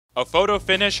A photo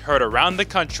finish heard around the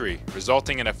country,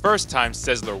 resulting in a first-time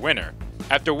Sizzler winner.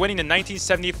 After winning the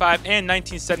 1975 and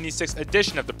 1976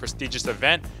 edition of the prestigious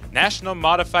event, National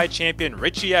Modified Champion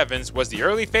Richie Evans was the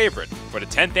early favorite for the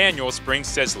 10th annual Spring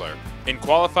Sizzler. In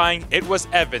qualifying, it was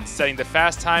Evans setting the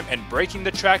fast time and breaking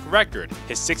the track record,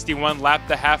 his 61 lap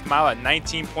the half mile at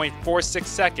 19.46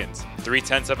 seconds,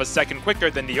 0.3 of a second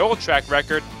quicker than the old track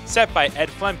record set by Ed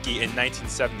Flemke in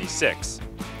 1976.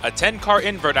 A 10-car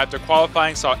invert after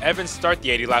qualifying saw Evans start the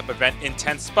 80-lap event in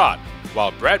 10th spot,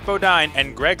 while Brett Bodine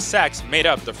and Greg Sachs made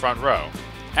up the front row.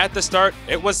 At the start,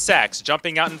 it was Sachs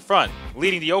jumping out in front,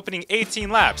 leading the opening 18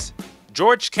 laps.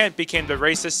 George Kent became the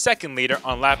race's second leader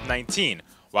on lap 19,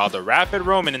 while the Rapid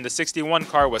Roman in the 61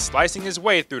 car was slicing his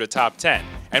way through the top 10,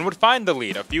 and would find the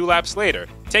lead a few laps later,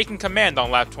 taking command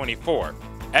on lap 24.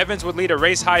 Evans would lead a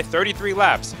race-high 33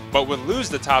 laps, but would lose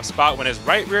the top spot when his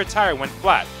right rear tire went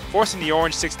flat, forcing the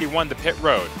orange 61 to pit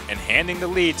road and handing the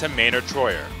lead to Maynard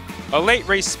Troyer. A late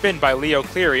race spin by Leo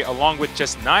Cleary along with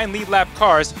just 9 lead lap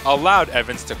cars allowed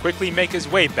Evans to quickly make his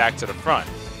way back to the front.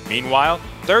 Meanwhile,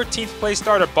 13th place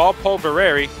starter Bob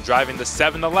Polverari, driving the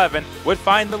 711, would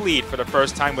find the lead for the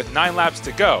first time with 9 laps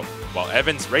to go, while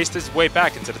Evans raced his way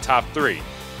back into the top 3.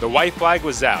 The white flag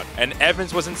was out, and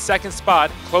Evans was in second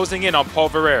spot, closing in on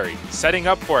Polverari, setting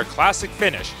up for a classic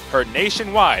finish, heard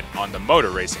nationwide on the Motor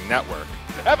Racing Network.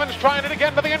 Evans trying it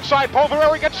again to the inside.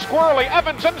 Polverari gets squirrely.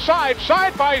 Evans inside,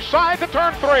 side by side to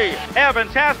turn 3.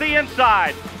 Evans has the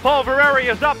inside.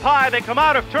 Polverari is up high. They come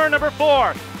out of turn number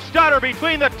 4. Stutter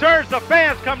between the turns. The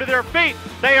fans come to their feet.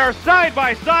 They are side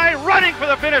by side running for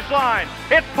the finish line.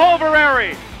 It's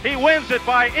Polverari. He wins it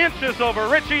by inches over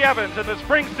Richie Evans in the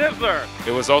Spring Sizzler.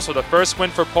 It was also the first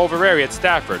win for Polverari at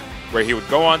Stafford, where he would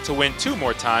go on to win 2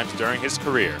 more times during his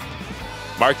career.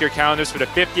 Mark your calendars for the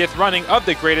 50th running of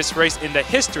the greatest race in the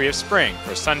history of spring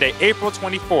for Sunday, April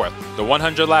 24th. The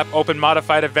 100-lap Open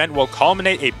Modified event will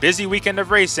culminate a busy weekend of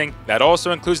racing that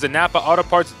also includes the NAPA Auto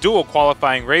Parts dual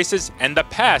qualifying races and the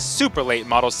past Super Late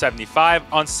Model 75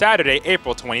 on Saturday,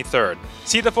 April 23rd.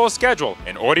 See the full schedule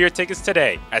and order your tickets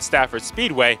today at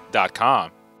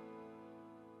StaffordSpeedway.com.